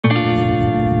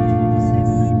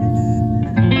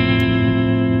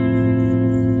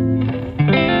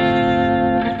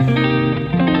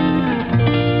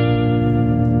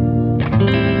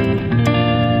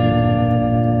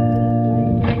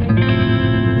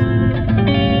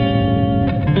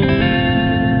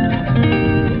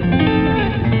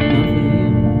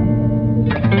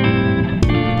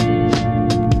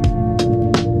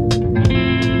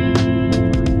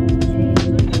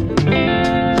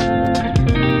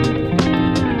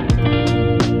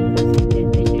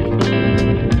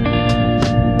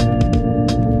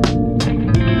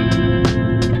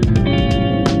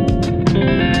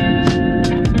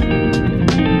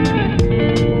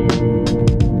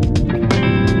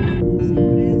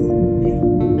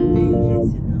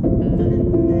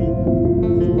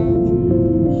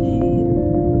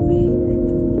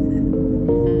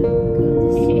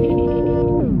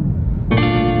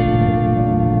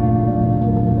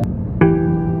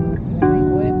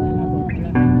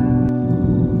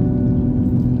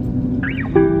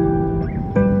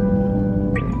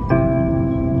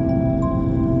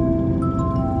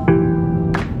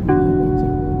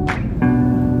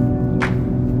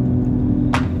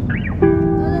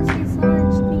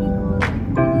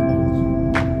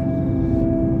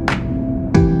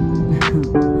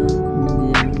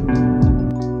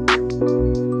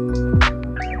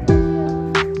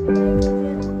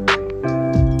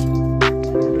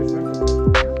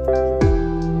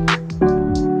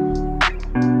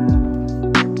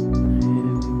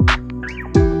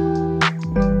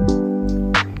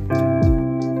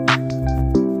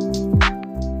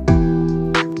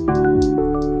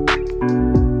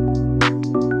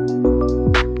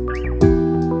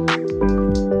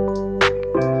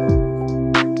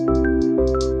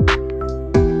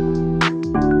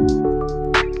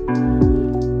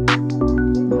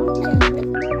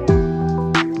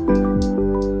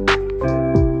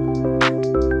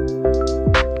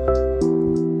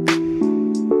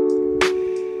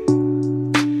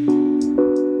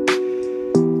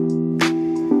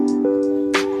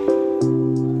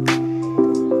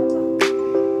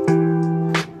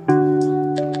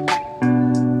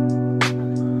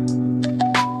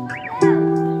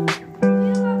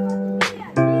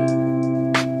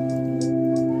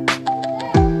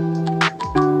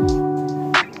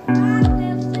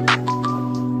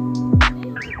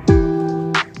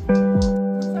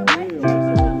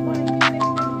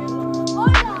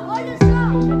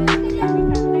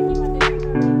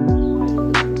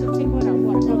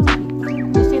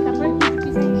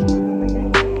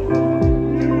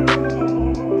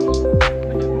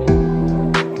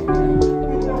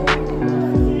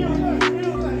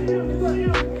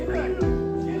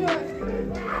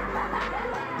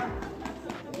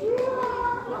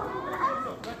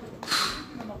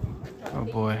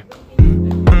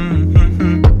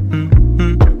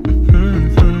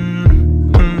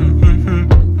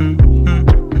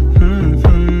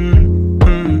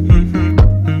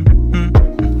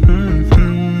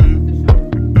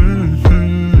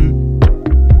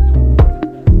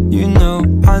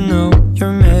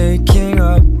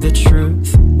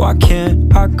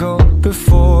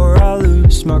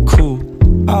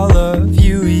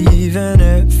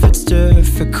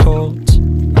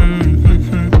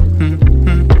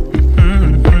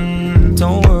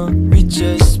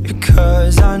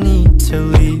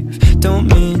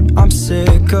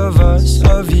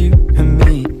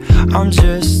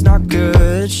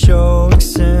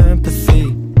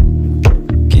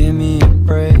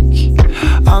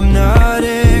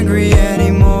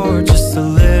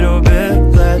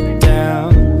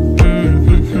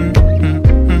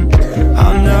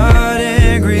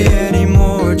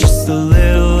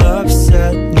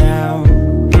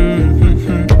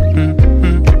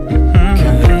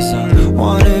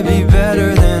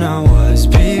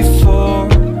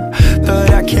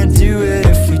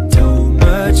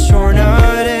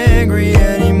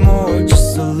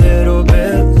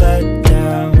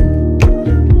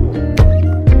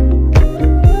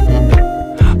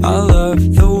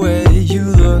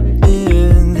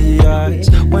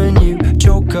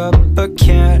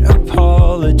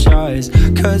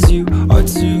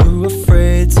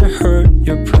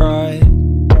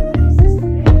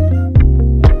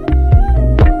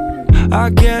I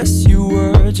guess you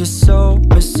were just so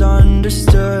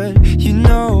misunderstood. You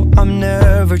know I'm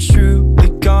never truly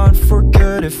gone for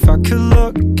good. If I could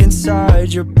look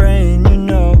inside your brain, you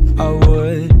know I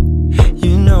would.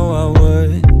 You know I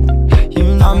would. You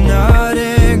know I'm not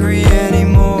angry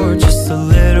anymore, just a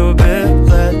little bit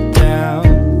let down.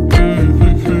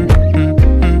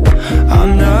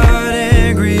 I'm not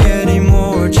angry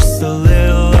anymore, just a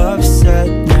little upset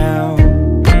now.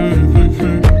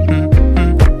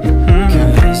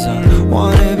 Cause I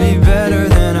wanna be better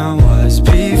than I was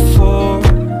before,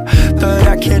 but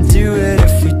I can't do it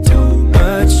if we don't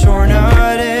mature.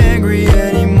 Not angry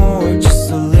anymore,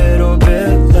 just a little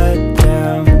bit let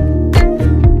down.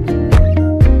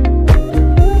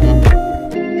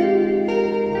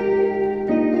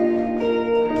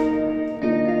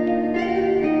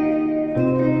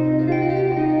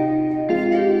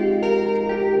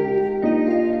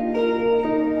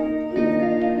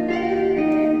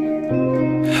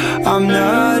 I'm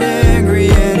not angry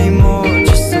anymore,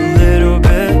 just a little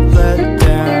bit let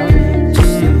down.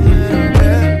 Just a little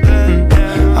bit let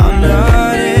down. I'm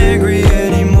not angry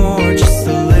anymore, just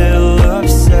a little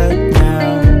upset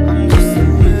now. I'm just a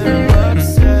little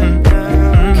upset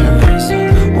now. Cause I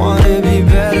wanna be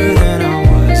better than I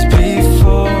was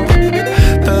before,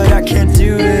 but I can't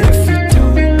do it if we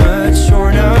don't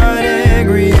mature. Not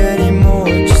angry anymore,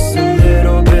 just a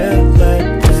little bit let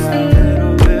down.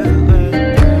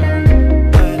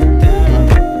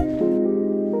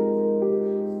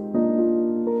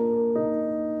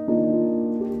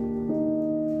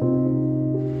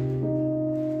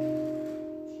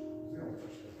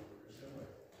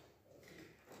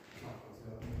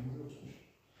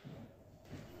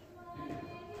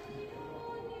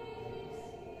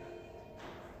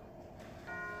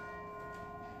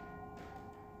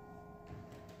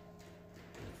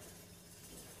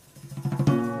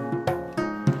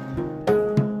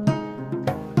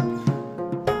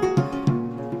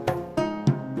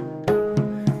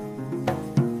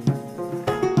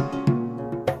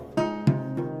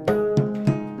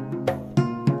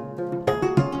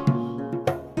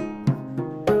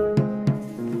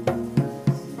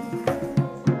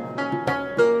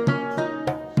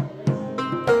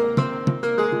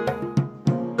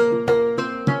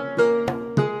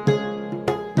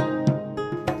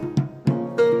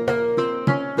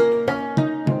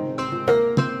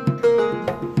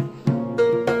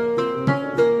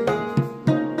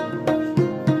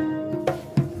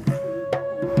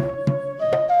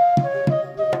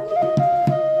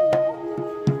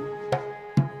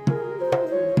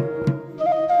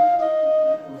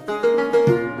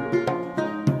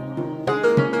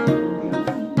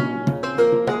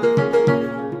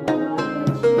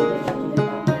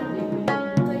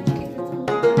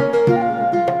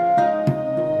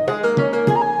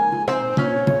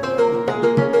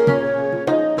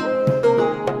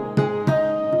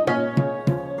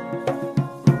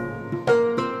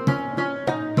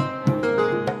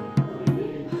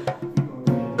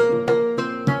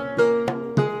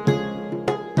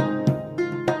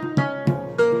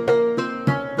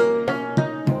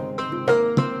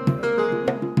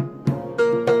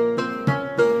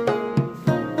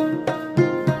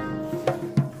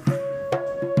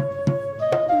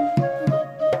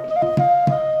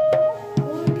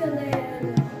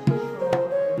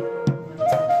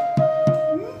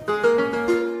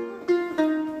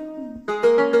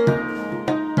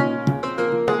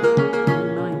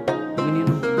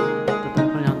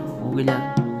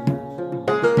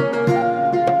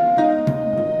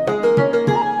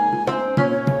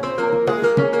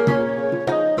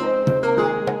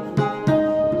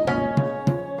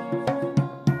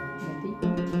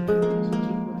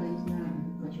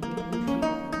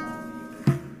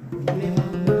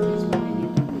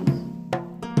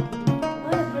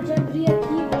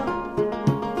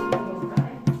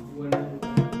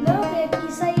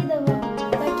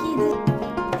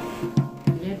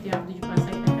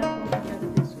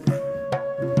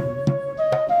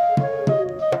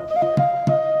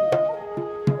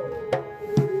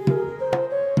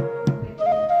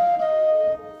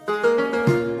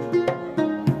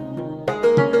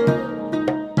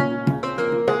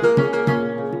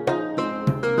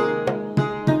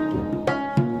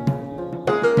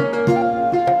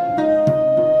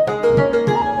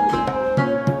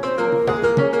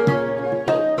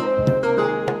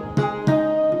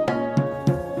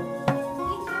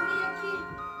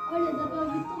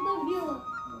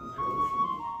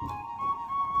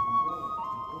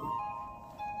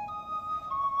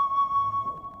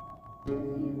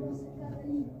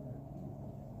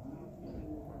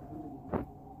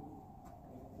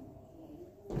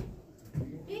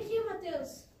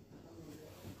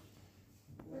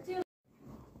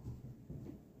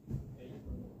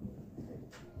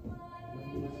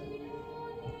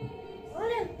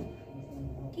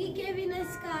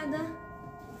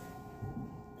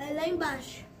 É lá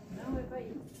embaixo. Não, é pra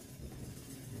ir.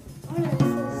 Olha.